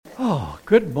Oh,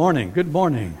 good morning. Good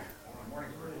morning.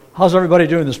 How's everybody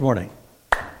doing this morning?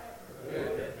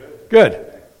 Good.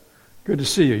 Good to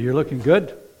see you. You're looking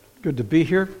good. Good to be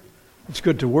here. It's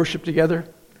good to worship together.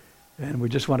 And we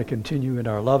just want to continue in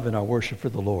our love and our worship for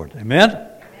the Lord. Amen?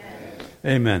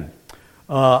 Amen.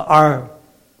 Our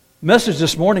message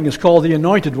this morning is called The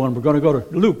Anointed One. We're going to go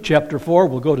to Luke chapter 4.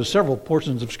 We'll go to several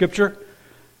portions of Scripture.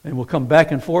 And we'll come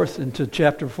back and forth into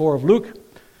chapter 4 of Luke.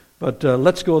 But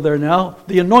let's go there now.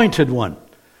 The Anointed One.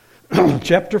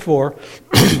 Chapter 4,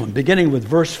 beginning with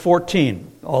verse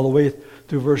 14, all the way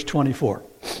through verse 24.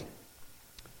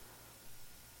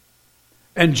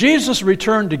 And Jesus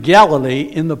returned to Galilee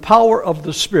in the power of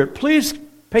the Spirit. Please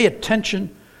pay attention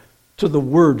to the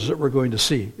words that we're going to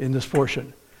see in this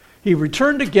portion. He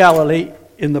returned to Galilee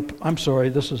in the... I'm sorry,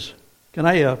 this is... Can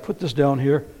I put this down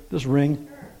here, this ring?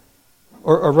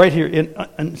 Or right here,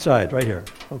 inside, right here,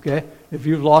 okay? If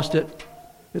you've lost it,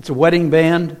 it's a wedding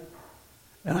band,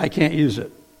 and I can't use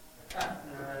it.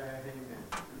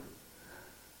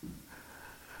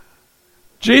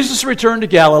 Jesus returned to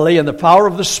Galilee in the power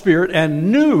of the Spirit,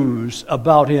 and news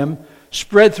about him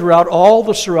spread throughout all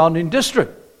the surrounding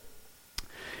district.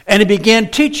 And he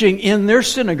began teaching in their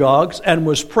synagogues and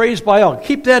was praised by all.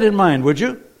 Keep that in mind, would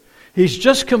you? He's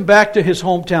just come back to his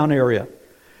hometown area.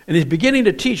 And he's beginning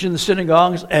to teach in the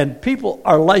synagogues, and people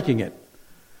are liking it.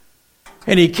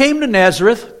 And he came to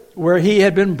Nazareth, where he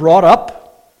had been brought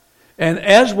up, and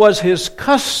as was his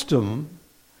custom,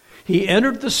 he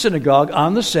entered the synagogue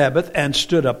on the Sabbath and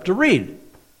stood up to read.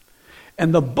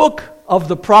 And the book of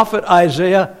the prophet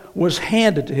Isaiah was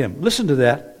handed to him. Listen to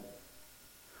that.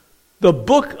 The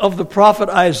book of the prophet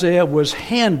Isaiah was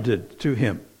handed to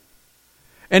him.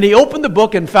 And he opened the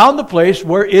book and found the place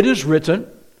where it is written,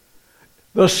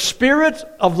 "The Spirit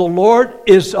of the Lord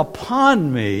is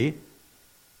upon me,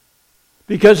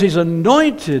 because he's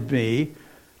anointed me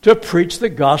to preach the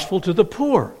gospel to the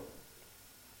poor.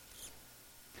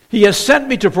 He has sent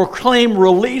me to proclaim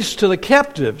release to the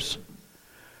captives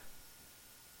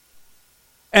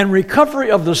and recovery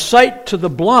of the sight to the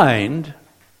blind,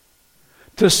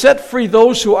 to set free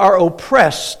those who are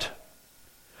oppressed,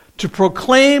 to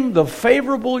proclaim the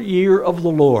favorable year of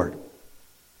the Lord."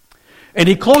 And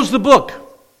he closed the book,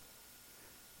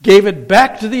 gave it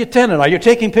back to the attendant. Are you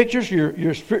taking pictures,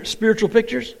 your spiritual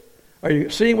pictures? Are you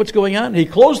seeing what's going on? He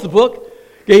closed the book,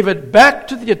 gave it back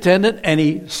to the attendant, and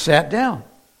he sat down.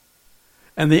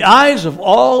 And the eyes of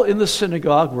all in the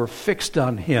synagogue were fixed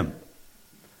on him.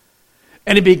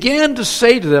 And he began to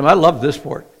say to them, I love this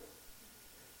part,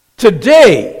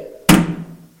 "Today,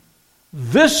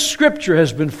 this scripture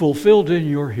has been fulfilled in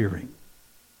your hearing."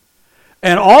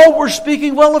 And all were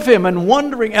speaking well of him and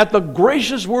wondering at the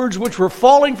gracious words which were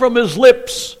falling from his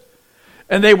lips.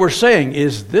 And they were saying,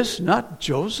 "Is this not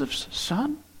Joseph's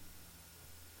son?"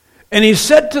 And he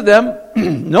said to them,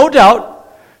 "No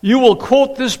doubt you will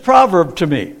quote this proverb to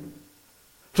me.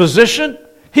 Physician,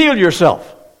 heal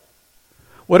yourself.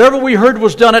 Whatever we heard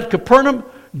was done at Capernaum,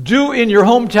 do in your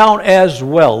hometown as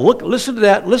well." Look, listen to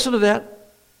that. Listen to that.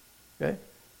 Okay?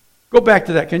 Go back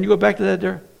to that. Can you go back to that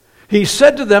there? He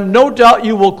said to them, "No doubt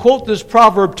you will quote this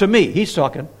proverb to me." He's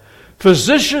talking.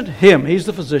 "Physician," him, he's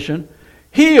the physician,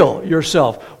 "heal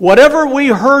yourself. Whatever we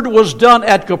heard was done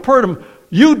at Capernaum,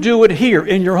 you do it here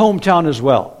in your hometown as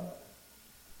well."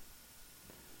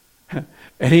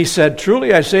 And he said,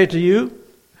 "Truly I say to you,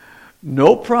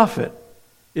 no prophet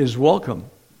is welcome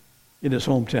in his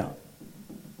hometown."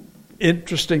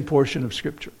 Interesting portion of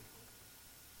Scripture.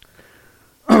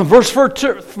 Verse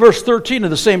 13 of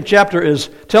the same chapter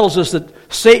tells us that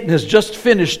Satan has just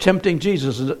finished tempting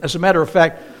Jesus. As a matter of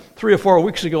fact, 3 or 4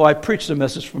 weeks ago, I preached a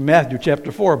message from Matthew chapter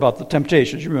 4 about the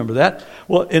temptations. You remember that?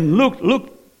 Well, in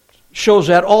Luke shows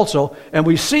that also, and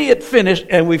we see it finished,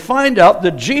 and we find out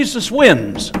that Jesus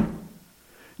wins.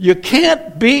 You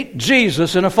can't beat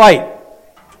Jesus in a fight.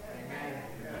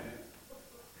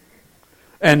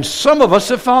 And some of us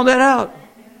have found that out.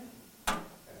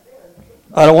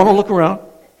 I don't want to look around.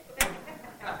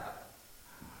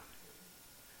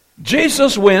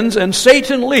 Jesus wins and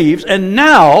Satan leaves, and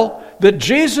now that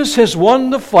Jesus has won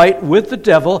the fight with the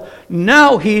devil,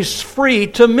 now he's free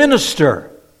to minister.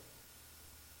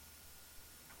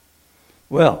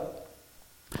 Well,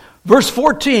 verse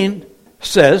 14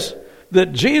 says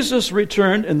that Jesus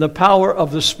returned in the power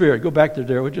of the Spirit. Go back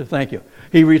there, would you? Thank you.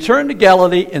 He returned to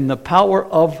Galilee in the power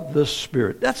of the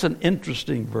Spirit. That's an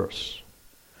interesting verse.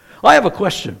 I have a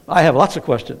question. I have lots of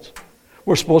questions.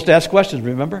 We're supposed to ask questions,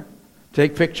 remember?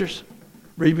 Take pictures,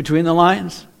 read between the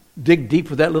lines, dig deep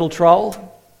with that little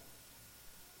trowel.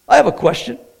 I have a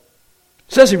question.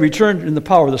 It says he returned in the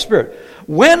power of the Spirit.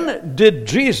 When did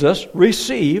Jesus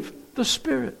receive the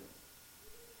Spirit?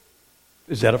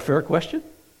 Is that a fair question?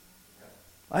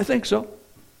 I think so.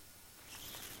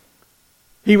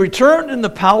 He returned in the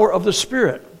power of the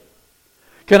Spirit.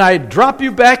 Can I drop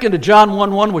you back into John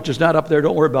 1:1, which is not up there,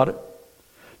 don't worry about it.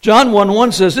 John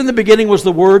 1:1 says, in the beginning was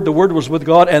the Word was with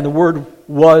God, and the Word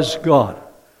was God.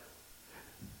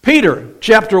 Peter,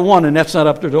 chapter 1, and that's not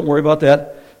up there, don't worry about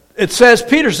that.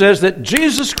 Peter says that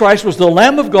Jesus Christ was the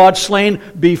Lamb of God slain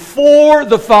before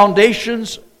the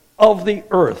foundations of the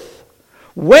earth.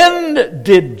 When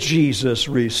did Jesus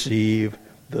receive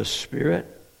the Spirit?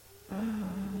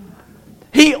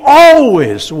 He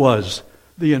always was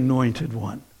the Anointed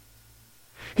One.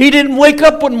 He didn't wake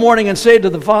up one morning and say to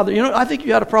the Father, I think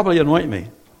you ought to probably anoint me.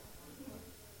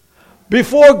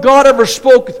 Before God ever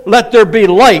spoke, let there be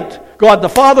light, God the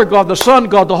Father, God the Son,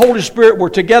 God the Holy Spirit were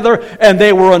together, and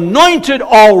they were anointed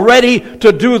already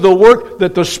to do the work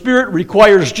that the Spirit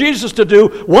requires Jesus to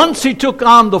do once He took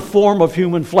on the form of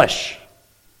human flesh.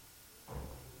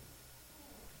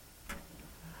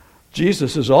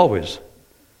 Jesus is always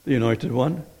the Anointed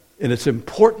One, and it's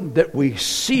important that we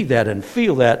see that and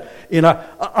feel that.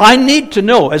 I need to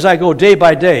know, as I go day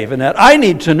by day, Vanette, I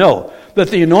need to know that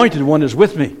the Anointed One is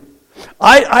with me.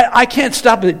 I can't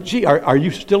stop it. Gee, are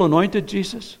you still anointed,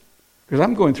 Jesus? Because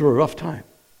I'm going through a rough time.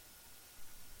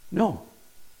 No.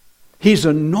 He's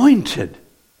anointed.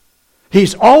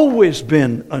 He's always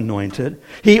been anointed.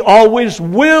 He always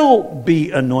will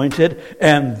be anointed.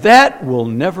 And that will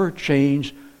never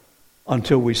change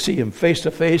until we see Him face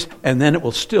to face. And then it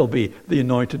will still be the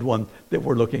Anointed One that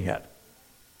we're looking at.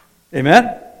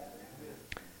 Amen?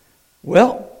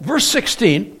 Well, verse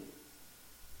 16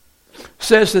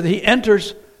 says that He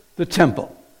enters the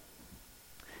temple.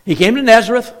 He came to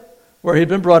Nazareth, where He had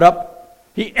been brought up.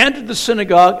 He entered the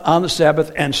synagogue on the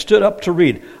Sabbath and stood up to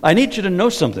read. I need you to know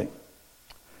something.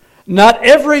 Not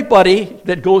everybody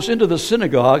that goes into the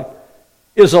synagogue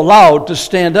is allowed to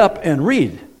stand up and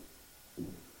read.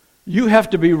 You have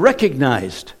to be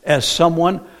recognized as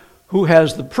someone who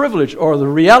has the privilege or the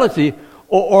reality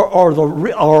or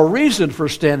a reason for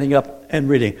standing up and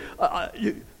reading.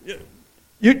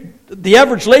 The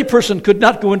average layperson could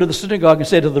not go into the synagogue and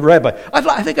say to the rabbi,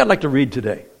 I think I'd like to read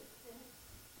today.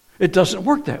 It doesn't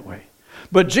work that way.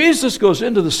 But Jesus goes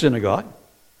into the synagogue,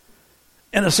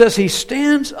 and it says He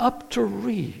stands up to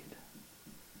read.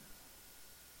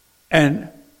 And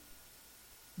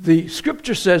the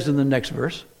scripture says in the next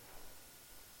verse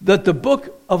that the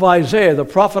book of Isaiah, the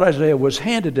prophet Isaiah, was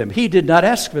handed to him. He did not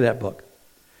ask for that book.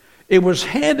 It was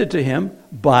handed to him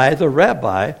by the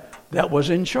rabbi that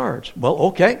was in charge. Well,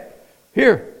 okay,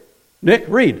 here, Nick,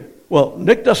 read. Well,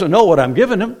 Nick doesn't know what I'm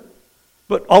giving him,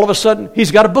 but all of a sudden, he's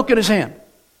got a book in his hand.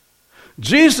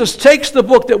 Jesus takes the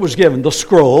book that was given, the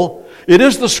scroll. It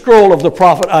is the scroll of the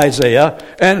prophet Isaiah,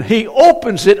 and He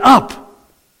opens it up.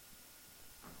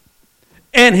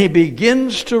 And He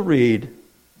begins to read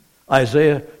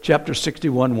Isaiah chapter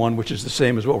 61:1, which is the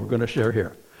same as what we're going to share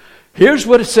here. Here's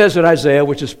what it says in Isaiah,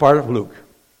 which is part of Luke.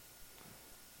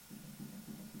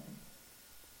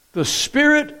 The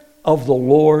Spirit of the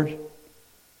Lord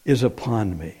is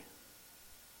upon me.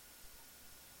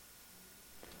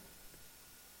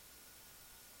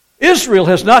 Israel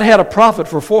has not had a prophet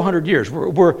for 400 years.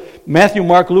 We're Matthew,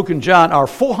 Mark, Luke, and John are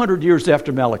 400 years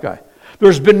after Malachi.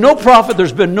 There's been no prophet,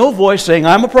 there's been no voice saying,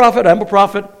 I'm a prophet, I'm a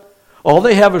prophet. All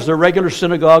they have is their regular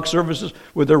synagogue services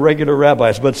with their regular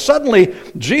rabbis. But suddenly,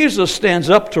 Jesus stands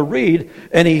up to read,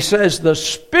 and He says, the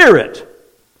Spirit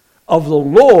of the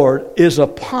Lord is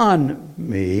upon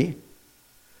me,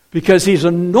 because He's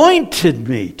anointed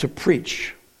me to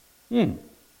preach.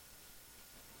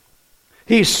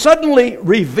 He suddenly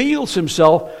reveals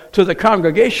Himself to the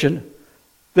congregation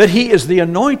that He is the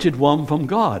Anointed One from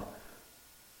God.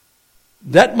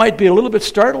 That might be a little bit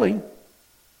startling.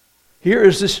 Here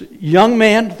is this young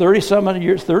man,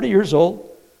 30 years old.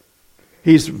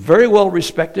 He's very well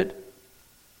respected,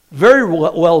 very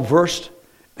well versed,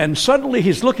 and suddenly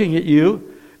he's looking at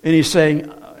you and he's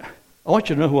saying, I want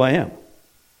you to know who I am.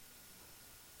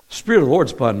 The Spirit of the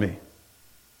Lord's upon me.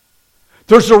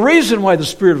 There's a reason why the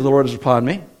Spirit of the Lord is upon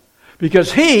me.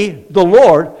 Because He, the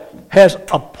Lord, has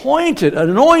appointed,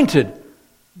 anointed,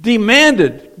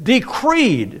 demanded,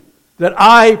 decreed that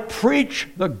I preach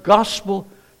the gospel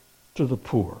to the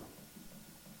poor.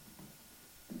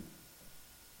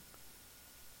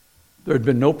 There had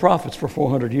been no prophets for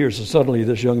 400 years, and suddenly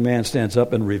this young man stands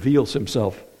up and reveals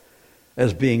himself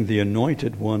as being the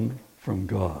Anointed One from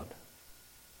God.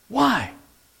 Why?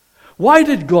 Why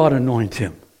did God anoint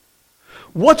him?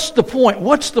 What's the point?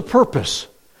 What's the purpose?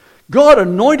 God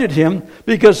anointed him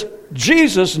because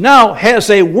Jesus now has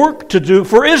a work to do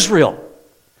for Israel.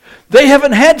 They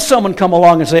haven't had someone come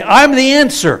along and say, I'm the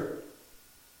answer.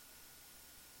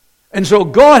 And so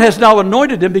God has now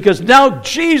anointed him because now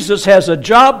Jesus has a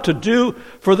job to do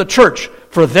for the church.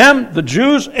 For them, the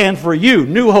Jews, and for you,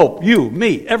 New Hope, you,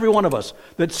 me, every one of us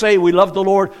that say we love the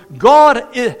Lord.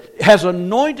 God has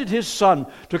anointed his Son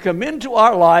to come into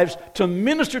our lives, to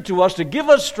minister to us, to give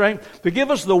us strength, to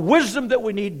give us the wisdom that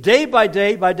we need day by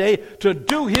day by day to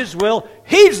do his will.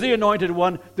 He's the anointed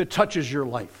one that touches your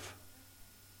life.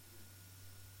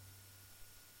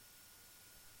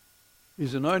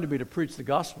 He's anointed me to preach the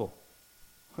gospel.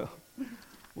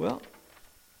 Well,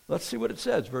 let's see what it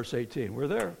says, verse 18. We're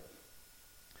there.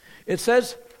 It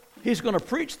says he's going to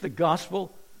preach the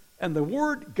gospel, and the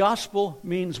word gospel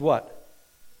means what?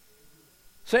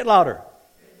 Say it louder.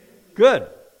 Good.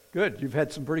 You've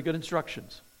had some pretty good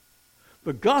instructions.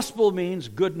 The gospel means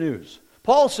good news.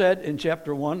 Paul said in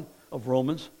chapter 1 of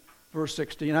Romans, verse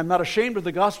 16, I'm not ashamed of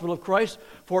the gospel of Christ,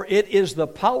 for it is the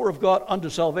power of God unto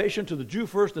salvation to the Jew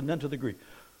first and then to the Greek.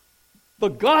 The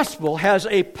gospel has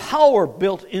a power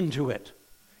built into it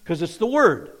because it's the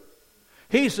word.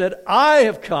 He said, I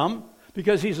have come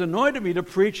because he's anointed me to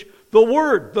preach the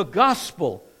word, the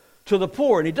gospel, to the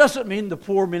poor. And he doesn't mean the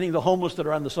poor meaning the homeless that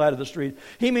are on the side of the street.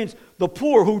 He means the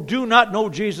poor who do not know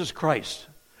Jesus Christ.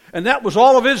 And that was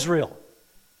all of Israel.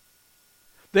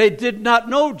 They did not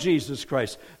know Jesus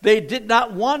Christ. They did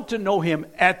not want to know him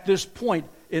at this point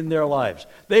in their lives.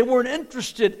 They weren't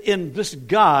interested in this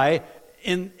guy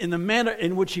in the manner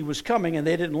in which he was coming, and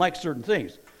they didn't like certain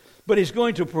things. But he's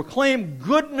going to proclaim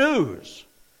good news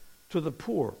to the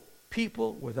poor,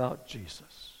 people without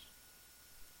Jesus.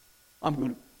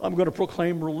 I'm going to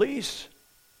proclaim release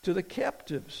to the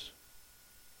captives.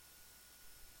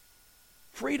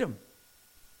 Freedom.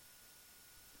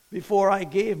 Before I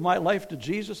gave my life to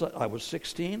Jesus, I was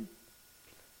 16.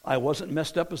 I wasn't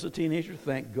messed up as a teenager,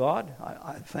 thank God.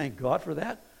 I thank God for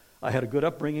that. I had a good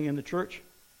upbringing in the church.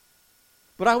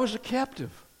 But I was a captive.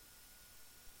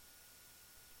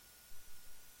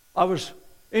 I was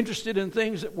interested in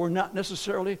things that were not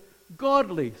necessarily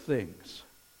godly things.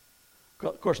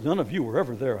 Of course, none of you were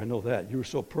ever there, I know that. You were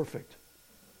so perfect.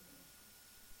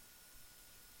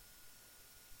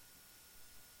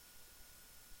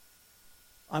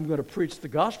 I'm going to preach the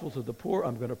gospel to the poor.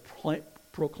 I'm going to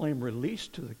proclaim release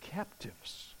to the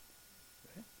captives.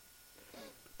 Okay?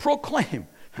 Proclaim.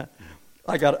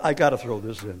 I got to throw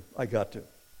this in. I got to.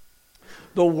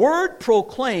 The word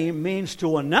proclaim means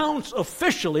to announce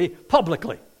officially,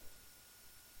 publicly.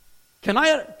 Can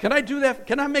I do that?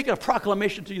 Can I make a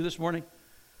proclamation to you this morning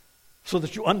so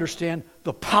that you understand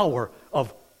the power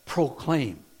of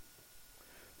proclaim?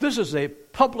 This is a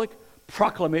public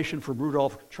proclamation from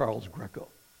Rudolph Charles Greco.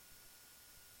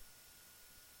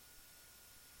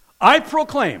 I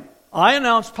proclaim, I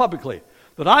announce publicly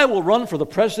that I will run for the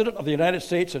President of the United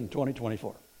States in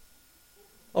 2024.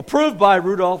 Approved by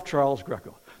Rudolph Charles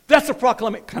Greco. That's a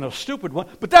proclamation, kind of stupid one,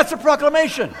 but that's a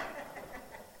proclamation.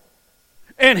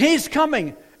 And he's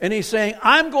coming and he's saying,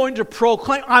 I'm going to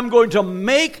proclaim, I'm going to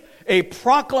make a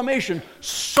proclamation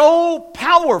so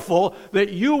powerful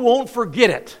that you won't forget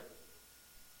it.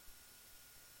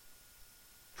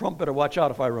 Trump better watch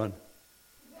out if I run.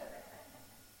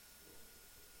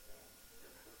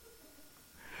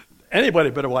 Anybody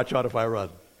better watch out if I run.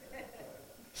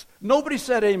 Nobody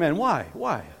said amen.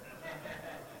 Why?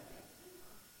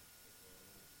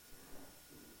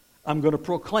 I'm going to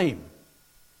proclaim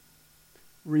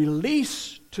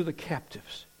release to the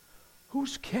captives.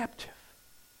 Who's captive?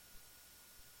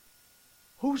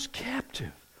 Who's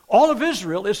captive? All of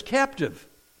Israel is captive.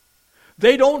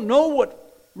 They don't know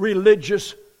what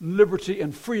religious liberty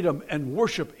and freedom and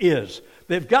worship is.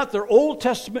 They've got their Old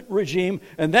Testament regime,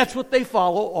 and that's what they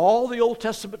follow, all the Old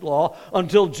Testament law,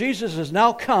 until Jesus has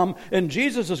now come, and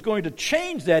Jesus is going to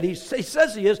change that. He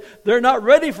says he is. They're not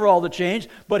ready for all the change,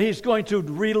 but he's going to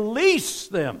release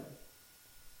them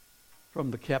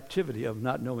from the captivity of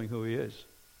not knowing who he is.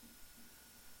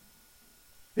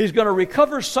 He's going to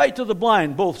recover sight to the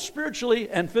blind, both spiritually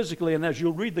and physically. And as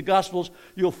you'll read the Gospels,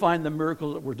 you'll find the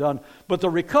miracles that were done. But the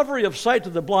recovery of sight to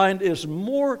the blind is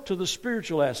more to the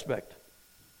spiritual aspect.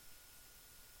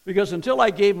 Because until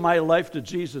I gave my life to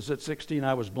Jesus at 16,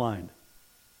 I was blind.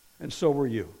 And so were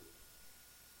you.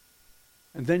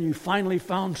 And then you finally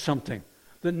found something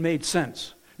that made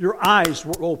sense. Your eyes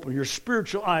were open. Your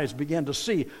spiritual eyes began to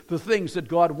see the things that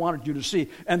God wanted you to see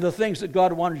and the things that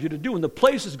God wanted you to do and the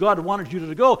places God wanted you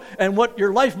to go and what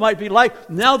your life might be like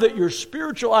now that your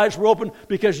spiritual eyes were open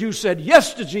because you said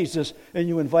yes to Jesus and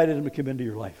you invited him to come into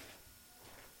your life.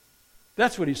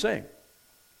 That's what he's saying.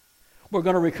 We're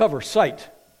going to recover sight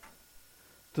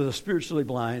to the spiritually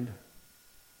blind,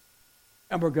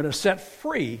 and we're going to set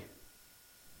free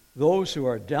those who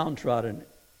are downtrodden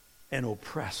and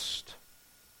oppressed,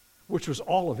 which was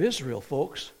all of Israel,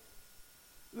 folks.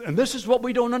 And this is what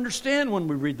we don't understand when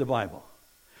we read the Bible.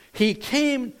 He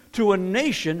came to a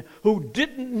nation who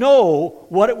didn't know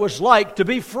what it was like to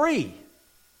be free.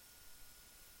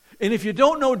 And if you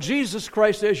don't know Jesus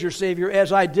Christ as your Savior,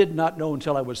 as I did not know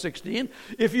until I was 16,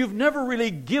 if you've never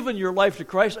really given your life to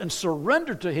Christ and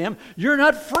surrendered to Him, you're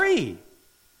not free.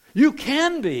 You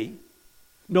can be.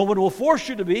 No one will force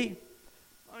you to be.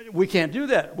 We can't do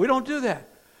that. We don't do that.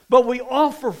 But we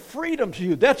offer freedom to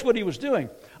you. That's what He was doing.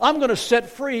 I'm going to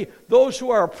set free those who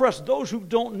are oppressed, those who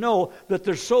don't know that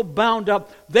they're so bound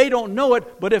up. They don't know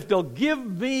it, but if they'll give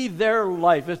me their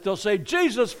life, if they'll say,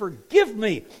 Jesus, forgive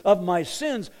me of my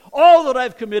sins, all that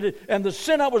I've committed, and the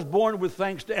sin I was born with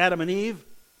thanks to Adam and Eve,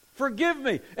 forgive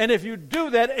me. And if you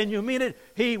do that and you mean it,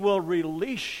 He will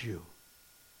release you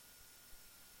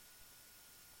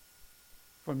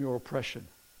from your oppression.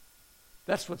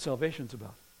 That's what salvation's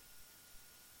about.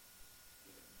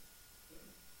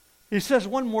 He says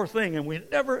one more thing, and we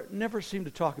never seem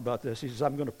to talk about this. He says,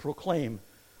 I'm going to proclaim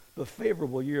the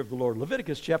favorable year of the Lord.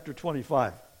 Leviticus chapter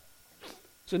 25.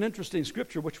 It's an interesting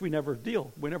scripture which we never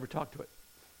talk to it.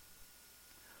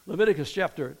 Leviticus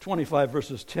chapter 25,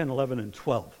 verses 10, 11, and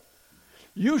 12.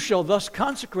 You shall thus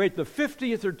consecrate the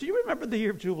 50th, or do you remember the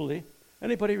year of Jubilee?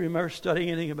 Anybody remember studying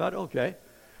anything about it? Okay.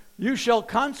 You shall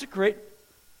consecrate,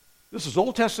 this is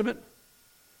Old Testament.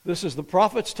 This is the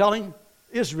prophets telling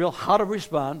Israel how to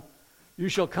respond. You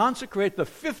shall consecrate the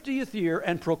 50th year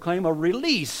and proclaim a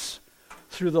release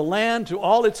through the land to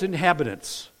all its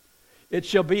inhabitants. It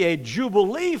shall be a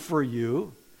jubilee for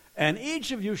you, and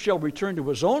each of you shall return to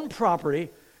his own property,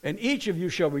 and each of you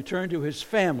shall return to his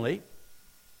family.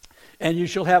 And you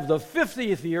shall have the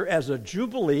 50th year as a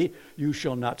jubilee. You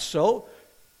shall not sow,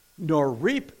 nor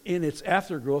reap in its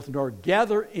aftergrowth, nor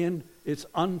gather in its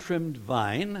untrimmed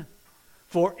vine.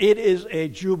 For it is a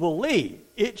jubilee.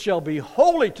 It shall be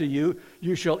holy to you.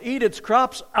 You shall eat its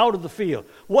crops out of the field.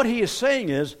 What he is saying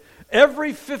is,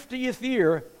 every 50th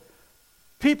year,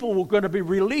 people are going to be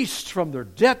released from their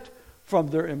debt, from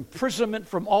their imprisonment,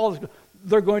 from all.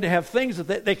 They're going to have things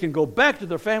that they can go back to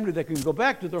their family, they can go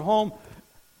back to their home.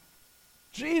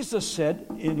 Jesus said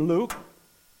in Luke,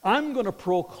 I'm going to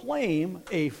proclaim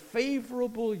a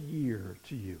favorable year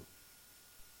to you.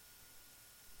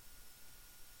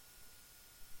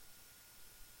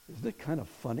 Isn't it kind of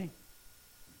funny?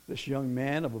 This young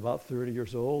man of about 30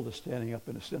 years old is standing up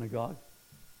in a synagogue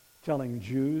telling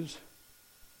Jews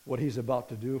what he's about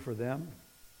to do for them,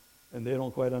 and they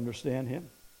don't quite understand him.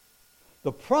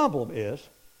 The problem is,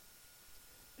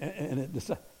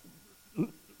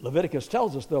 Leviticus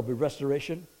tells us there'll be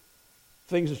restoration.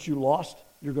 Things that you lost,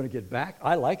 you're going to get back.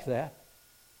 I like that.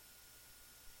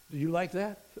 Do you like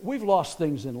that? We've lost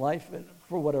things in life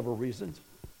for whatever reasons.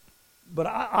 But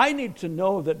I need to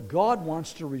know that God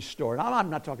wants to restore. And I'm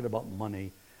not talking about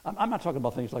money. I'm not talking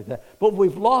about things like that. But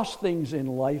we've lost things in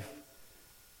life.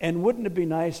 And wouldn't it be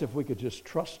nice if we could just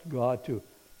trust God to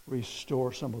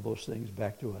restore some of those things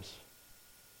back to us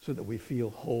so that we feel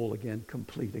whole again,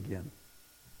 complete again?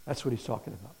 That's what he's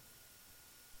talking about.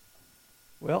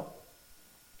 Well,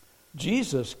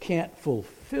 Jesus can't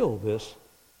fulfill this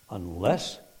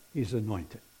unless he's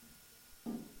anointed.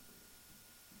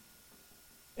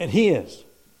 And he is.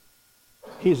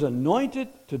 He's anointed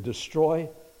to destroy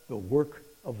the work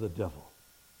of the devil.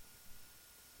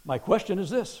 My question is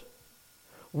this: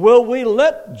 will we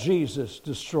let Jesus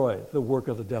destroy the work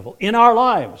of the devil in our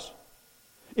lives,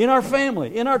 in our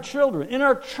family, in our children, in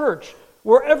our church,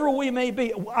 wherever we may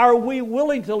be? Are we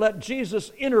willing to let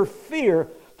Jesus interfere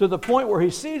to the point where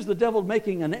he sees the devil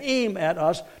making an aim at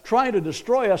us, trying to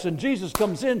destroy us, and Jesus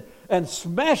comes in and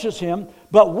smashes him,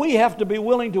 but we have to be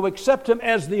willing to accept him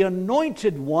as the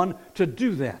anointed one to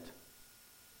do that.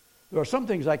 There are some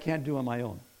things I can't do on my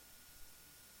own.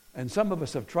 And some of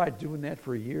us have tried doing that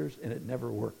for years, and it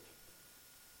never worked.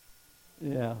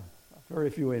 Yeah,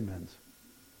 very few amens.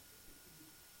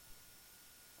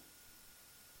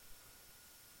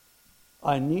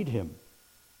 I need him.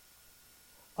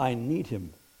 I need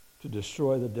him to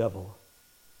destroy the devil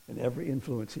and every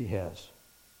influence he has.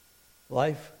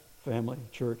 Life, family,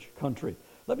 church, country.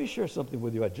 Let me share something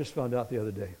with you I just found out the other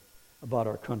day about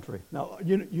our country. Now,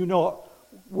 you know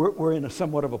we're in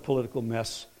somewhat of a political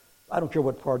mess. I don't care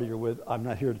what party you're with. I'm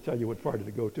not here to tell you what party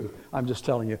to go to. I'm just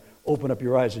telling you, open up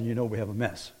your eyes and you know we have a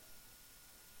mess.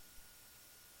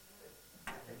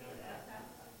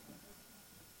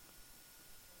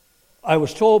 I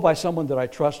was told by someone that I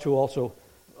trust who also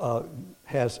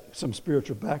has some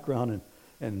spiritual background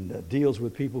and deals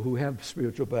with people who have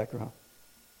spiritual background.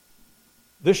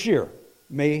 This year,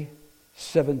 May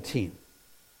 17,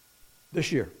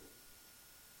 this year,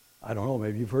 I don't know,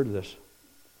 maybe you've heard of this.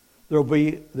 There'll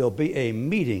be a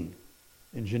meeting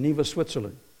in Geneva,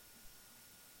 Switzerland.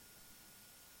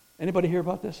 Anybody hear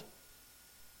about this?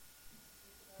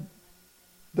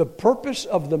 The purpose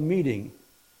of the meeting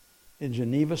in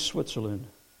Geneva, Switzerland,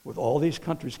 with all these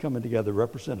countries coming together,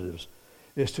 representatives,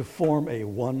 is to form a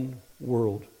one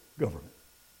world government.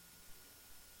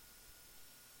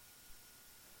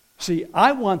 See,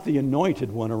 I want the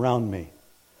Anointed One around me.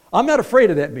 I'm not afraid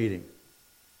of that meeting.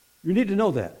 You need to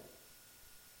know that.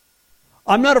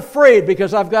 I'm not afraid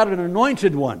because I've got an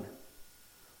Anointed One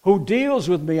who deals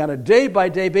with me on a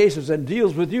day-by-day basis and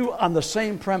deals with you on the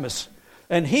same premise.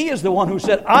 And He is the one who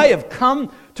said, I have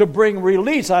come to bring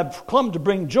release. I've come to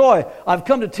bring joy. I've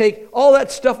come to take all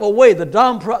that stuff away,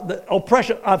 the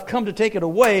oppression. I've come to take it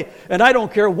away, and I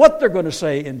don't care what they're going to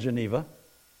say in Geneva.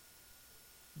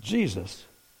 Jesus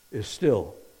is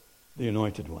still the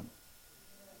Anointed One.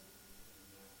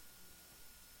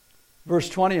 Verse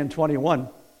 20 and 21,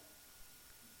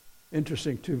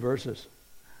 interesting two verses.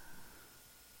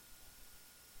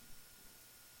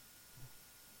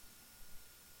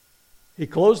 He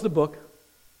closed the book,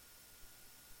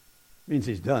 means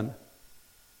he's done,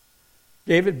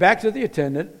 gave it back to the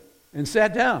attendant, and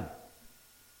sat down.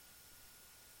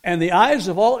 And the eyes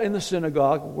of all in the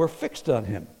synagogue were fixed on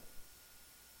him.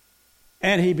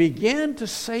 And he began to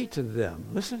say to them,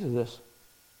 listen to this,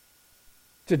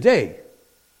 today,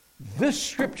 this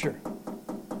scripture,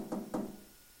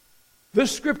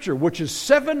 which is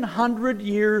 700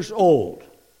 years old,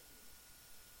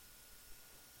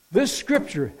 this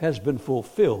scripture has been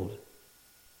fulfilled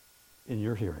in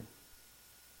your hearing.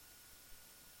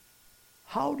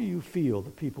 How do you feel the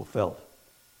people felt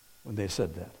when they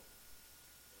said that?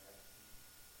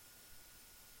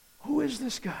 Who is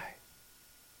this guy?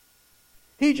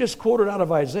 He just quoted out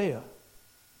of Isaiah,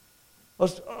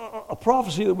 a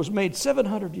prophecy that was made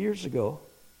 700 years ago.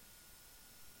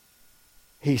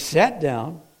 He sat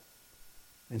down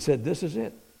and said, this is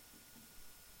it.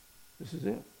 This is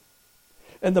it.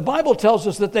 And the Bible tells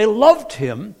us that they loved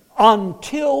him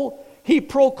until he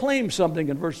proclaimed something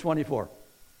in verse 24.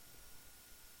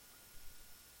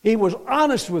 He was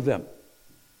honest with them.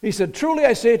 He said, truly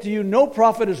I say to you, no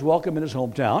prophet is welcome in his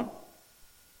hometown.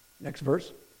 Next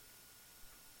verse.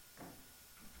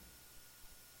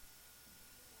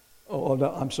 Oh,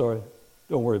 no, I'm sorry.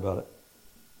 Don't worry about it.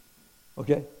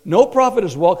 Okay? No prophet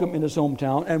is welcome in his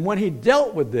hometown. And when he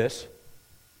dealt with this,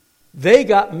 they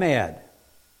got mad.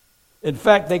 In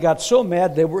fact, they got so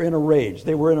mad they were in a rage.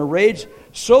 They were in a rage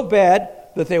so bad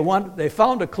that they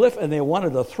found a cliff and they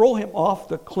wanted to throw him off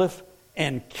the cliff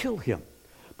and kill him.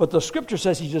 But the scripture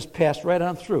says he just passed right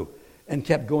on through and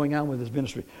kept going on with his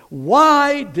ministry.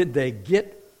 Why did they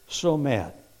get so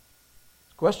mad?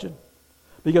 Question.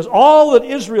 Because all that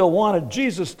Israel wanted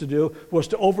Jesus to do was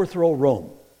to overthrow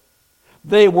Rome.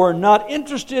 They were not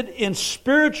interested in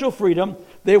spiritual freedom.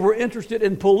 They were interested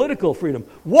in political freedom.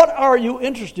 What are you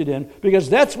interested in? Because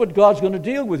that's what God's going to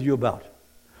deal with you about.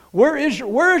 Where is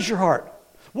your heart?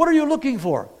 What are you looking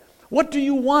for? What do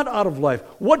you want out of life?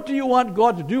 What do you want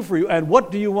God to do for you? And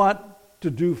what do you want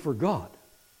to do for God?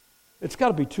 It's got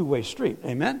to be a two-way street.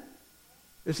 Amen?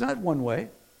 It's not one way.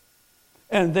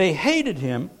 And they hated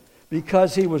him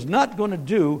because he was not going to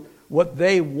do what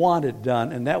they wanted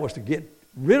done, and that was to get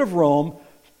rid of Rome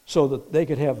so that they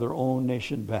could have their own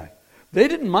nation back. They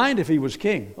didn't mind if he was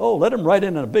king. Oh, let him ride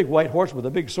in on a big white horse with a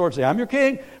big sword, say, I'm your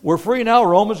king, we're free now,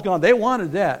 Rome is gone. They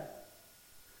wanted that.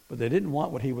 But they didn't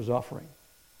want what he was offering.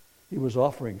 He was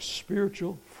offering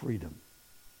spiritual freedom,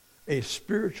 a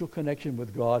spiritual connection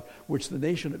with God, which the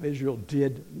nation of Israel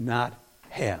did not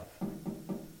have.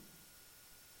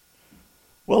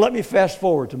 Well, let me fast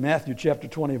forward to Matthew chapter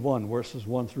 21, verses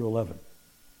 1 through 11.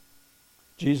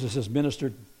 Jesus has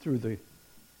ministered through the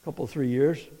couple, 3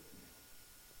 years.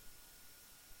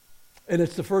 And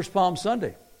it's the first Palm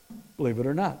Sunday, believe it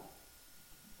or not.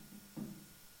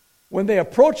 When they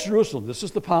approached Jerusalem, this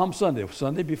is the Palm Sunday,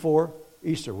 Sunday before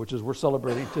Easter, which is we're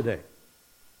celebrating today.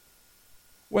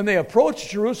 When they approached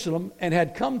Jerusalem and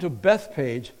had come to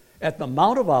Bethphage at the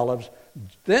Mount of Olives,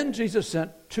 then Jesus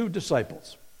sent 2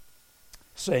 disciples,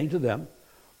 saying to them,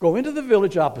 go into the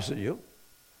village opposite you.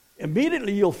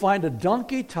 Immediately you'll find a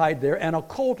donkey tied there and a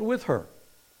colt with her.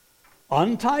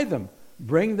 Untie them,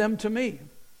 bring them to me.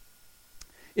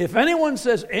 If anyone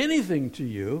says anything to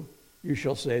you, you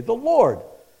shall say, the Lord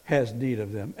has need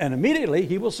of them, and immediately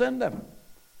he will send them.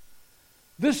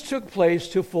 This took place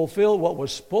to fulfill what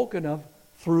was spoken of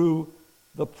through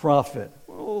the prophet.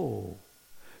 Oh,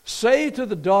 say to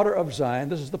the daughter of Zion,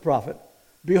 this is the prophet,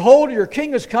 behold, your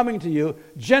king is coming to you,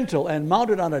 gentle and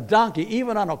mounted on a donkey,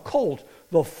 even on a colt,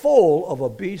 the foal of a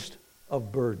beast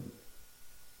of burden.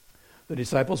 The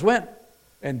disciples went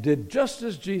and did just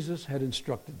as Jesus had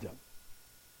instructed them,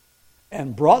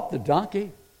 and brought the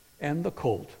donkey and the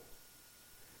colt,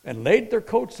 and laid their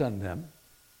coats on them,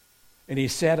 and he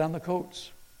sat on the coats.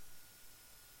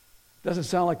 Doesn't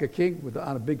sound like a king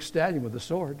on a big stallion with a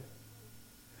sword.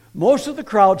 Most of the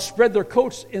crowd spread their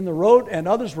coats in the road, and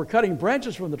others were cutting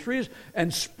branches from the trees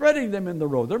and spreading them in the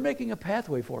road. They're making a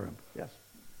pathway for him. Yes.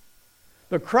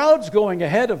 The crowds going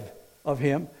ahead of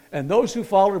him, and those who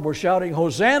followed were shouting,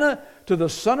 "Hosanna to the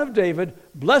Son of David!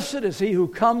 Blessed is he who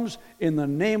comes in the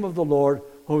name of the Lord!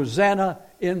 Hosanna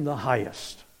in the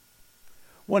highest!"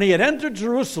 When he had entered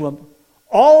Jerusalem,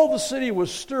 all the city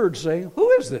was stirred, saying, "Who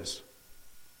is this?"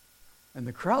 And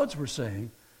the crowds were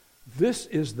saying, "This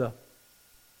is the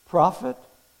prophet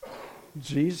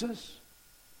Jesus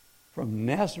from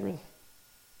Nazareth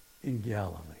in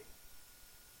Galilee."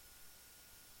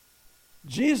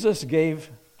 Jesus gave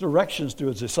directions to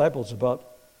his disciples about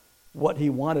what he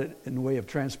wanted in the way of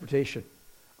transportation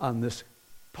on this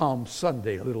Palm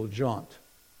Sunday little jaunt.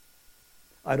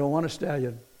 I don't want a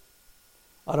stallion.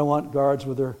 I don't want guards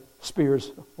with their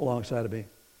spears alongside of me.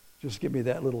 Just give me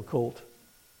that little colt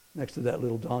next to that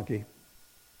little donkey.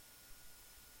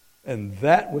 And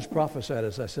that was prophesied,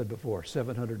 as I said before,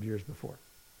 700 years before.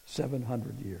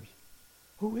 700 years.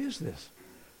 Who is this?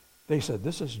 They said,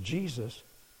 "This is Jesus,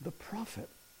 the prophet."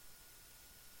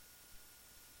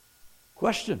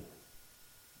 Question.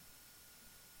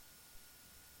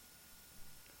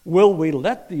 Will we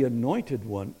let the Anointed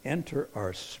One enter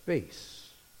our space?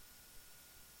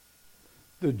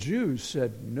 The Jews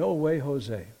said, "No way,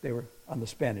 Jose." They were on the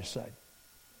Spanish side.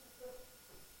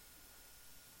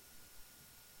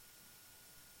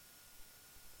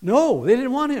 No, they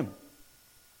didn't want him.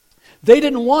 They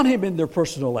didn't want him in their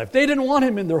personal life. They didn't want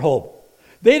him in their home.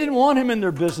 They didn't want him in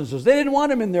their businesses. They didn't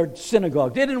want him in their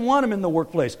synagogue. They didn't want him in the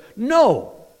workplace.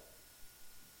 No,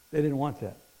 they didn't want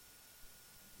that.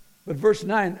 But verse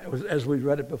 9, as we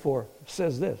read it before,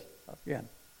 says this again.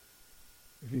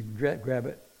 If you can grab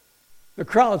it. The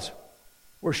crowds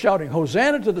were shouting,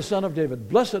 "Hosanna to the Son of David.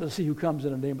 Blessed is he who comes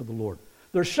in the name of the Lord."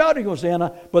 They're shouting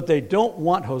Hosanna, but they don't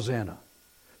want Hosanna.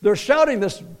 They're shouting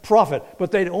this prophet, but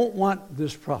they don't want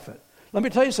this prophet. Let me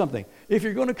tell you something. If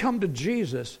you're going to come to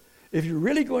Jesus, if you're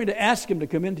really going to ask him to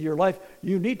come into your life,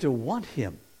 you need to want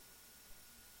him.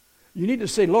 You need to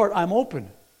say, "Lord, I'm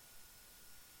open.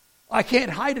 I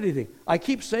can't hide anything." I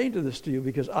keep saying to this to you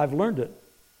because I've learned it.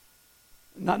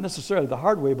 Not necessarily the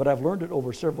hard way, but I've learned it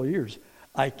over several years.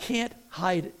 I can't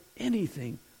hide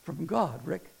anything from God,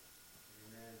 Rick.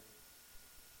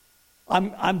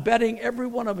 I'm betting every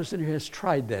one of us in here has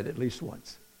tried that at least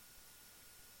once.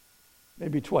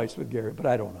 Maybe twice with Gary, but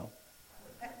I don't know.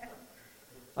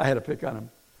 I had to pick on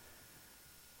him.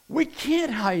 We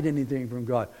can't hide anything from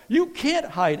God. You can't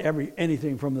hide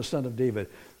anything from the Son of David.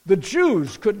 The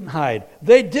Jews couldn't hide.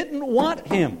 They didn't want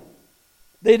him.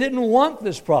 They didn't want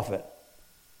this prophet.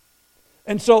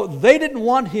 And so they didn't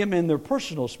want him in their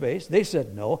personal space. They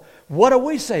said no. What are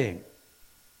we saying?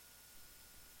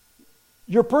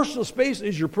 Your personal space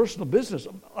is your personal business.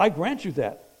 I grant you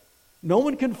that. No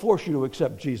one can force you to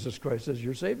accept Jesus Christ as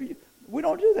your Savior. We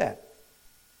don't do that.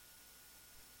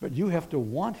 But you have to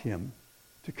want him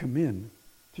to come in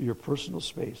to your personal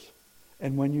space.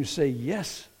 And when you say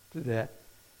yes to that,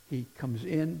 he comes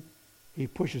in, he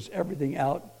pushes everything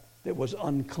out that was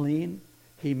unclean.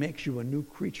 He makes you a new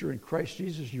creature in Christ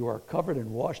Jesus. You are covered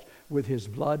and washed with his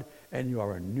blood, and you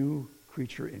are a new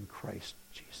creature in Christ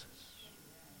Jesus.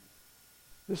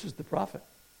 This is the prophet.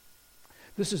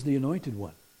 This is the Anointed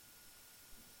One.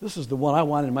 This is the one I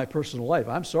want in my personal life.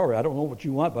 I'm sorry, I don't know what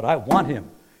you want, but I want him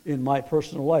in my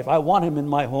personal life. I want him in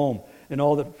my home and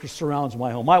all that surrounds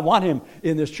my home. I want him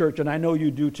in this church, and I know you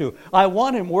do too. I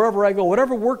want him wherever I go,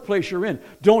 whatever workplace you're in.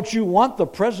 Don't you want the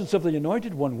presence of the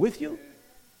Anointed One with you?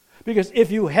 Because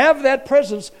if you have that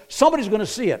presence, somebody's going to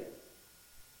see it.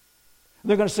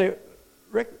 They're going to say,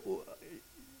 "Rick,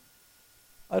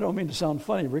 I don't mean to sound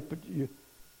funny, Rick, but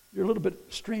you're a little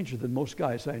bit stranger than most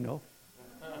guys I know."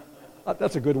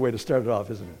 That's a good way to start it off,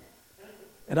 isn't it?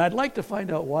 And I'd like to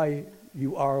find out why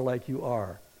you are like you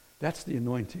are. That's the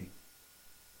anointing.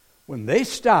 When they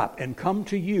stop and come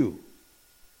to you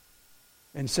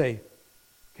and say,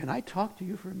 "Can I talk to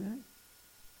you for a minute?"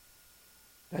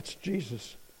 That's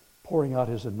Jesus pouring out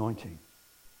his anointing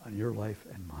on your life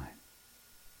and mine.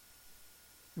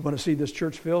 You want to see this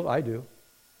church filled? I do.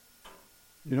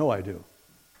 You know I do.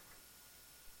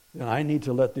 Then I need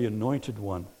to let the Anointed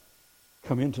One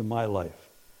come into my life.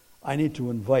 I need to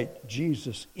invite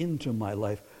Jesus into my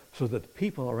life so that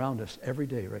people around us every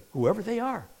day, right, whoever they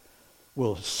are,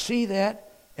 will see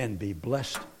that and be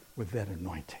blessed with that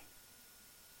anointing.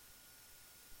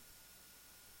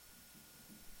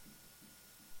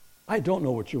 I don't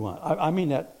know what you want. I mean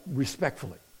that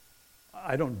respectfully.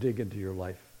 I don't dig into your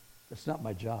life. That's not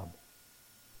my job.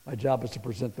 My job is to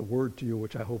present the word to you,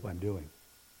 which I hope I'm doing.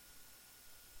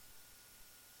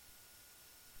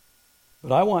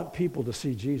 But I want people to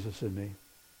see Jesus in me.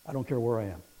 I don't care where I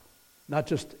am. Not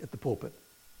just at the pulpit.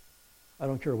 I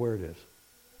don't care where it is.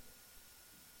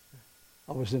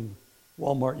 I was in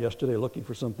Walmart yesterday looking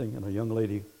for something, and a young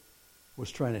lady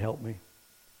was trying to help me.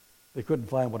 They couldn't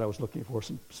find what I was looking for,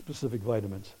 some specific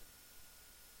vitamins.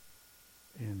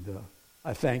 And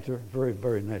I thanked her. Very,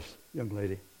 very nice young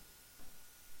lady.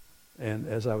 And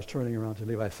as I was turning around to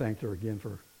leave, I thanked her again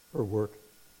for her work.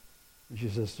 And she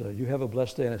says, you have a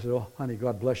blessed day. And I said, oh, honey,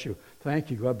 God bless you.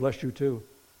 Thank you. God bless you too.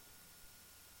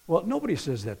 Well, nobody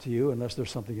says that to you unless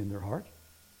there's something in their heart.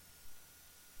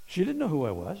 She didn't know who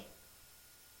I was.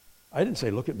 I didn't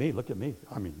say, look at me, look at me.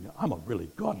 I mean, I'm a really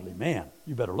godly man.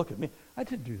 You better look at me. I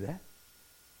didn't do that.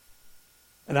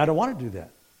 And I don't want to do that.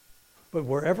 But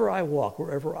wherever I walk,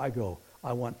 wherever I go,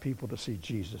 I want people to see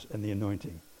Jesus and the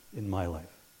anointing in my life.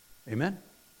 Amen?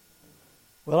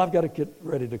 Well, I've got to get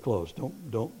ready to close.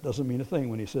 Doesn't mean a thing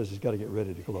when he says he's got to get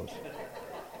ready to close.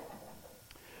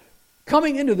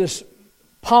 Coming into this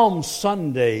Palm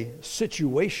Sunday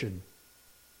situation,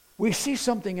 we see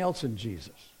something else in Jesus.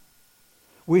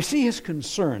 We see his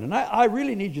concern. And I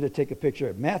really need you to take a picture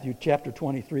of Matthew chapter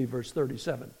 23, verse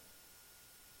 37.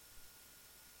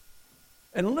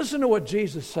 And listen to what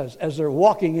Jesus says as they're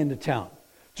walking into town.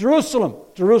 Jerusalem,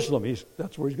 Jerusalem.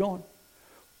 That's where he's going.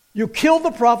 You kill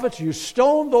the prophets, you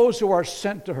stone those who are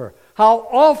sent to her. How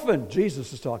often,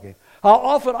 Jesus is talking, how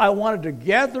often I wanted to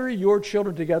gather your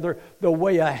children together the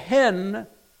way a hen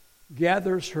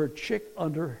gathers her chick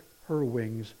under her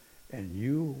wings, and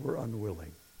you were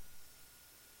unwilling.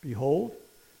 Behold,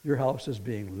 your house is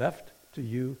being left to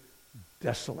you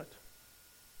desolate.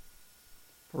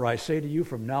 For I say to you,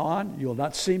 from now on, you will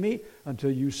not see me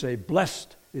until you say,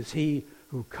 blessed is he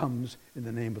who comes in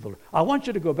the name of the Lord. I want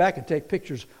you to go back and take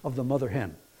pictures of the mother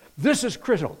hen. This is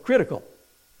critical.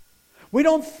 We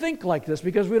don't think like this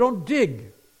because we don't dig.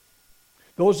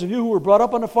 Those of you who were brought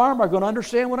up on a farm are going to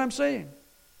understand what I'm saying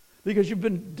because you've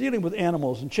been dealing with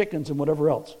animals and chickens and whatever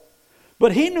else.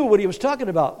 But he knew what he was talking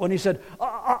about when he said,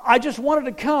 I just wanted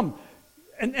to come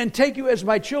and take you as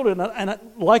my children. And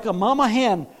like a mama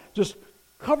hen just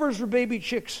covers her baby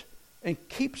chicks and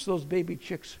keeps those baby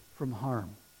chicks from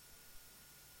harm.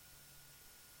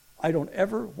 I don't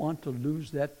ever want to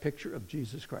lose that picture of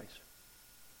Jesus Christ.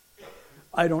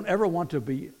 I don't ever want to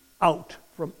be out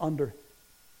from under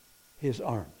his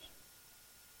arms.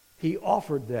 He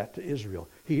offered that to Israel.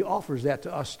 He offers that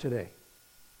to us today.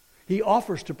 He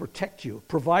offers to protect you,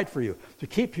 provide for you, to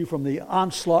keep you from the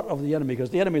onslaught of the enemy, because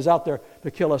the enemy is out there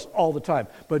to kill us all the time.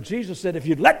 But Jesus said, if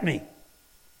you'd let me,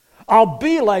 I'll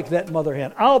be like that mother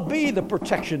hen. I'll be the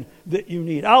protection that you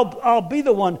need. I'll be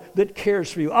the one that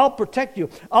cares for you. I'll protect you.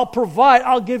 I'll provide.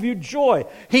 I'll give you joy.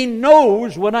 He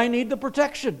knows when I need the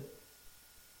protection.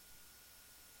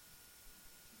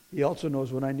 He also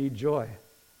knows when I need joy.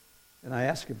 And I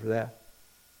ask him for that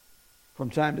from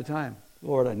time to time.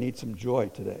 Lord, I need some joy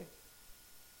today.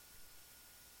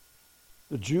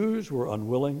 The Jews were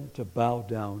unwilling to bow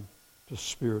down to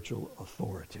spiritual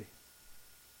authority.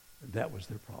 And that was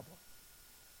their problem.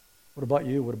 What about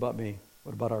you? What about me?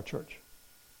 What about our church?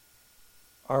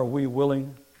 Are we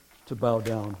willing to bow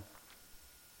down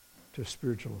to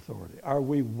spiritual authority? Are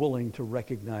we willing to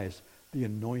recognize the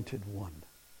Anointed One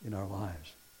in our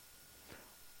lives?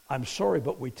 I'm sorry,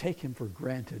 but we take him for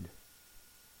granted.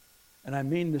 And I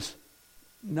mean this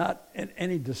not in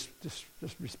any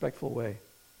disrespectful way.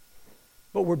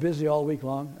 But we're busy all week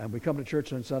long, and we come to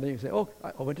church on Sunday and say, oh,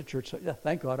 I went to church. Yeah,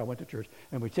 thank God I went to church.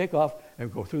 And we take off, and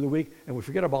we go through the week, and we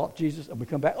forget about Jesus, and we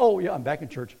come back. Oh, yeah, I'm back in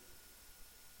church.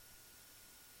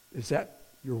 Is that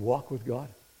your walk with God?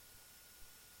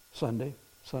 Sunday,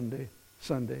 Sunday,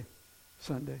 Sunday,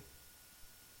 Sunday.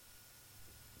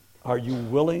 Are you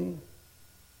willing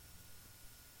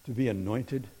to be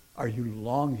anointed? Are you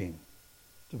longing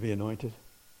to be anointed?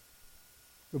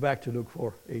 Go back to Luke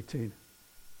 4:18.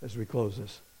 As we close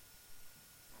this.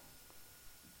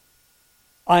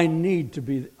 I need to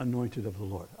be anointed of the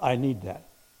Lord. I need that.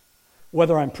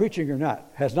 Whether I'm preaching or not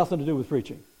has nothing to do with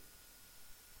preaching.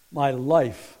 My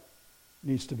life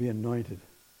needs to be anointed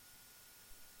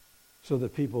so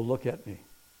that people look at me,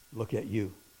 look at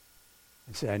you,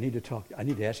 and say, I need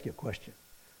to ask you a question.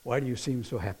 Why do you seem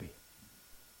so happy?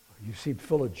 You seem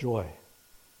full of joy.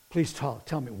 Please tell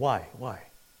me why.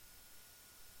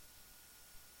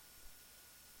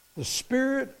 The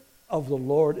Spirit of the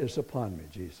Lord is upon me,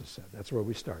 Jesus said. That's where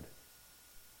we started.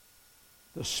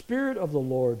 The Spirit of the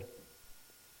Lord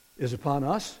is upon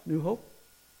us, New Hope.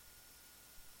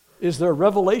 Is there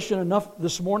revelation enough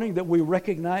this morning that we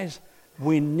recognize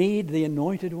we need the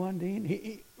Anointed One,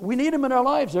 Dean? We need Him in our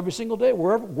lives every single day,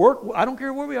 wherever, work, I don't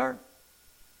care where we are.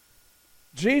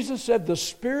 Jesus said, the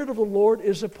Spirit of the Lord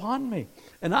is upon me.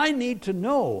 And I need to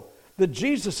know that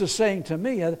Jesus is saying to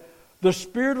me, the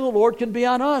Spirit of the Lord can be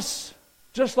on us,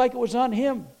 just like it was on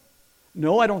Him.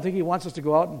 No, I don't think He wants us to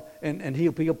go out and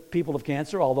heal people of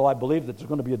cancer, although I believe that there's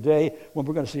going to be a day when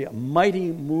we're going to see a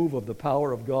mighty move of the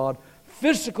power of God,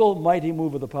 physical mighty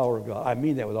move of the power of God. I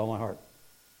mean that with all my heart.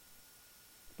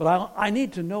 But I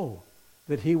need to know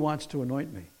that He wants to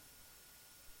anoint me.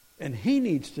 And He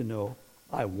needs to know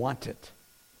I want it.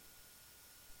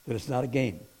 That it's not a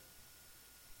game.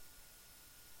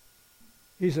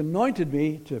 He's anointed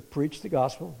me to preach the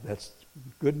gospel. That's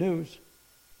good news.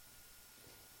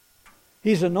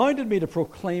 He's anointed me to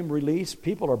proclaim release.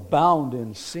 People are bound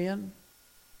in sin.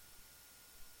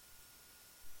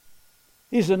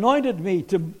 He's anointed me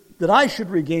that I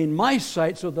should regain my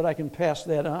sight so that I can pass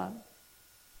that on.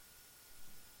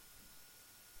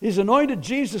 He's anointed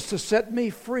Jesus to set me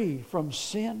free from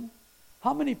sin.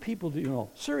 How many people do you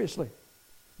know? Seriously.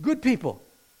 Good people.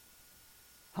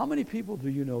 How many people do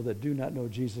you know that do not know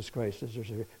Jesus Christ as their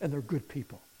Savior? And they're good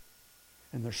people.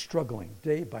 And they're struggling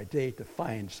day by day to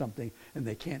find something, and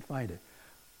they can't find it.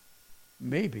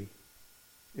 Maybe,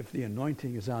 if the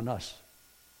anointing is on us,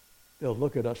 they'll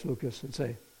look at us, Lucas, and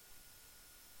say,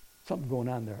 something going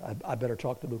on there. I better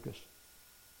talk to Lucas.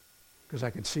 Because I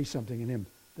can see something in him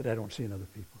that I don't see in other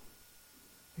people.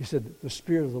 He said, the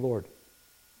Spirit of the Lord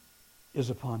is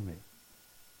upon me.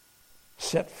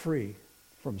 Set free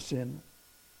from sin,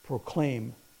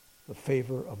 proclaim the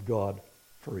favor of God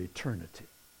for eternity.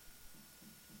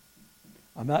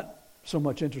 I'm not so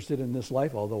much interested in this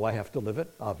life, although I have to live it,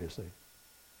 obviously.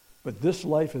 But this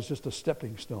life is just a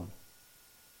stepping stone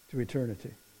to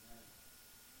eternity.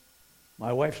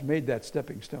 My wife's made that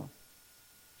stepping stone.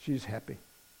 She's happy.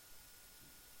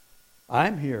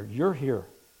 I'm here. You're here.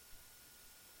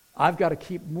 I've got to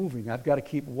keep moving. I've got to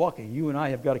keep walking. You and I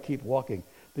have got to keep walking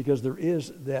because there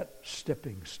is that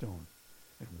stepping stone.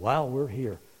 And while we're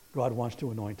here, God wants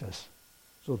to anoint us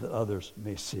so that others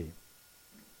may see.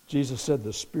 Jesus said,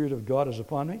 the Spirit of God is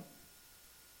upon me.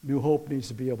 New Hope needs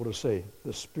to be able to say,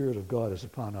 the Spirit of God is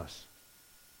upon us.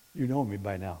 You know me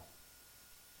by now.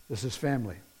 This is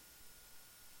family.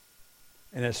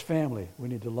 And as family, we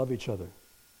need to love each other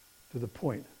to the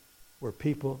point where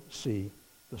people see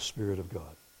the Spirit of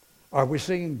God. Are we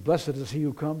singing, blessed is he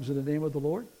who comes in the name of the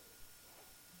Lord?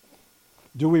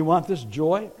 Do we want this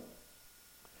joy?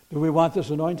 Do we want this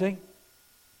anointing?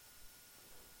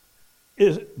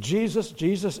 Is Jesus,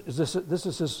 this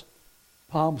is his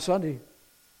Palm Sunday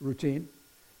routine.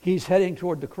 He's heading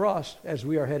toward the cross as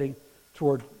we are heading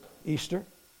toward Easter.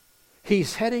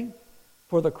 He's heading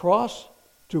for the cross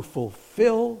to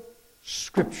fulfill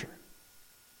Scripture.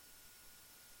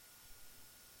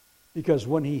 Because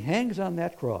when he hangs on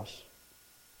that cross,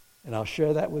 and I'll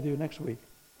share that with you next week,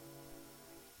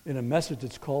 in a message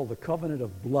that's called the Covenant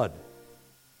of Blood,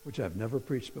 which I've never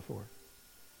preached before,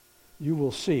 you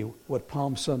will see what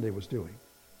Palm Sunday was doing.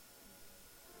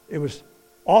 It was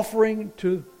offering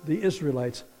to the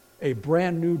Israelites a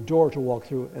brand new door to walk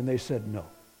through, and they said no.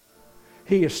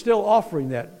 He is still offering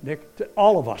that, Nick, to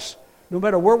all of us. No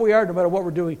matter where we are, no matter what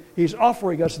we're doing, he's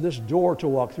offering us this door to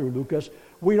walk through, Lucas.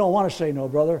 We don't want to say no,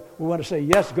 brother. We want to say,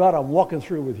 yes, God, I'm walking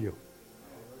through with you.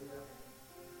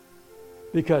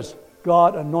 Because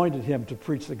God anointed him to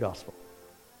preach the gospel.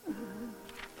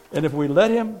 And if we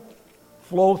let him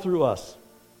flow through us,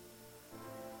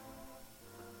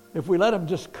 if we let him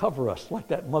just cover us like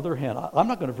that mother hen, I'm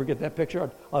not going to forget that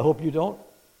picture. I hope you don't.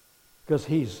 Because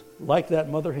he's like that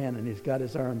mother hen, and he's got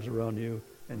his arms around you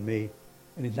and me,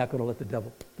 and he's not going to let the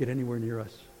devil get anywhere near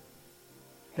us.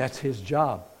 That's his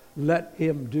job. Let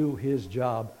him do his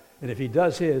job, and if he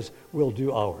does his, we'll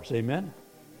do ours. Amen?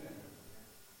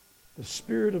 The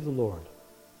Spirit of the Lord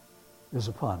is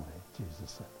upon me,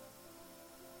 Jesus said,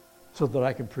 so that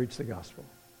I can preach the gospel.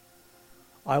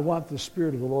 I want the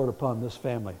Spirit of the Lord upon this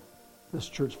family, this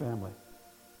church family.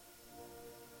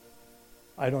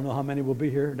 I don't know how many will be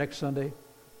here next Sunday.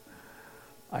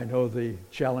 I know the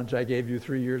challenge I gave you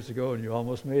 3 years ago, and you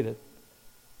almost made it.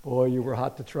 Boy, you were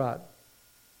hot to trot.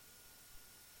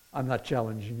 I'm not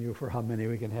challenging you for how many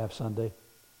we can have Sunday,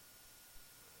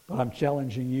 but I'm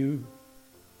challenging you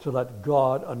to let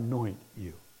God anoint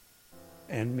you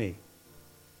and me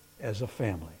as a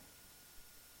family,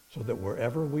 so that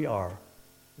wherever we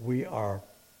are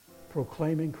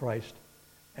proclaiming Christ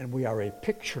And we are a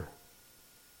picture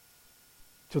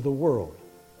to the world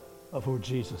of who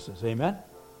Jesus is. Amen?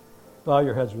 Bow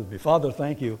your heads with me. Father,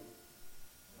 thank you.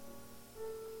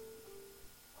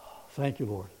 Thank you,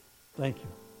 Lord. Thank you.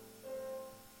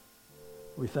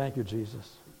 We thank you,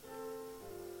 Jesus.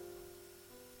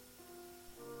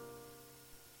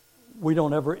 We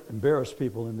don't ever embarrass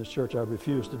people in this church. I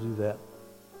refuse to do that.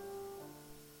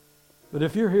 But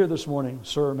if you're here this morning,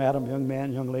 sir, madam, young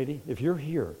man, young lady, if you're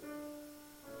here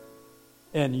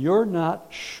and you're not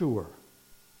sure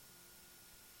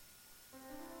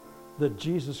that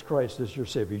Jesus Christ is your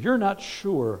Savior, you're not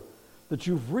sure that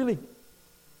you've really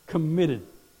committed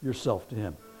yourself to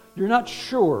Him, you're not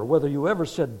sure whether you ever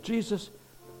said, Jesus,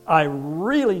 I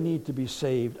really need to be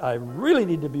saved, I really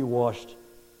need to be washed,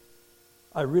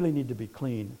 I really need to be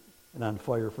clean and on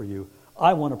fire for you,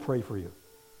 I want to pray for you.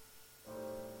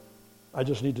 I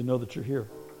just need to know that you're here.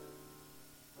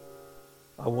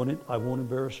 I won't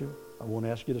embarrass you. I won't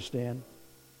ask you to stand.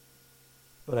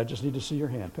 But I just need to see your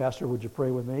hand. Pastor, would you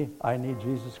pray with me? I need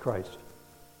Jesus Christ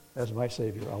as my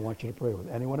Savior. I want you to pray with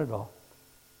me. Anyone at all?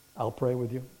 I'll pray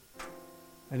with you.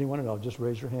 Anyone at all? Just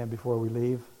raise your hand before we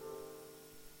leave.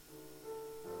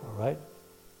 All right?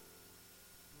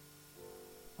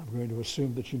 I'm going to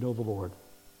assume that you know the Lord.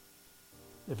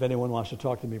 If anyone wants to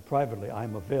talk to me privately,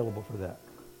 I'm available for that.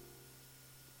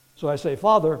 So I say,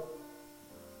 Father,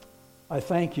 I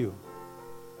thank you.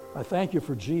 I thank you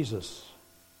for Jesus,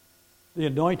 the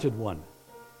Anointed One.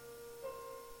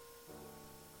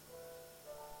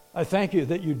 I thank you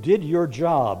that you did your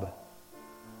job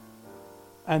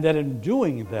and that in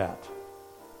doing that,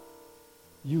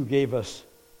 you gave us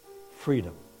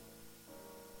freedom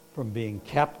from being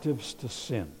captives to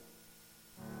sin.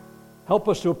 Help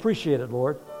us to appreciate it,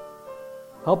 Lord.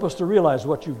 Help us to realize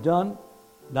what you've done,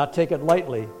 not take it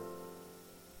lightly,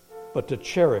 but to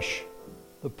cherish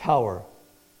the power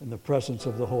and the presence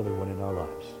of the Holy One in our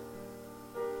lives.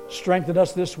 Strengthen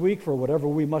us this week for whatever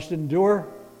we must endure.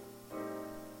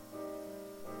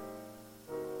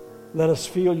 Let us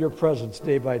feel your presence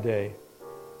day by day.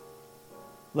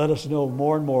 Let us know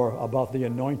more and more about the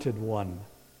Anointed One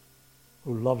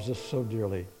who loves us so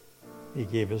dearly. He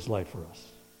gave his life for us.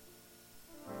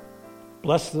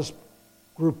 Bless this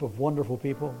group of wonderful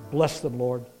people. Bless them,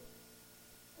 Lord.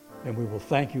 And we will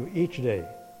thank you each day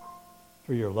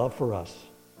for your love for us.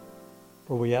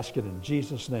 For we ask it in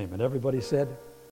Jesus' name. And everybody said,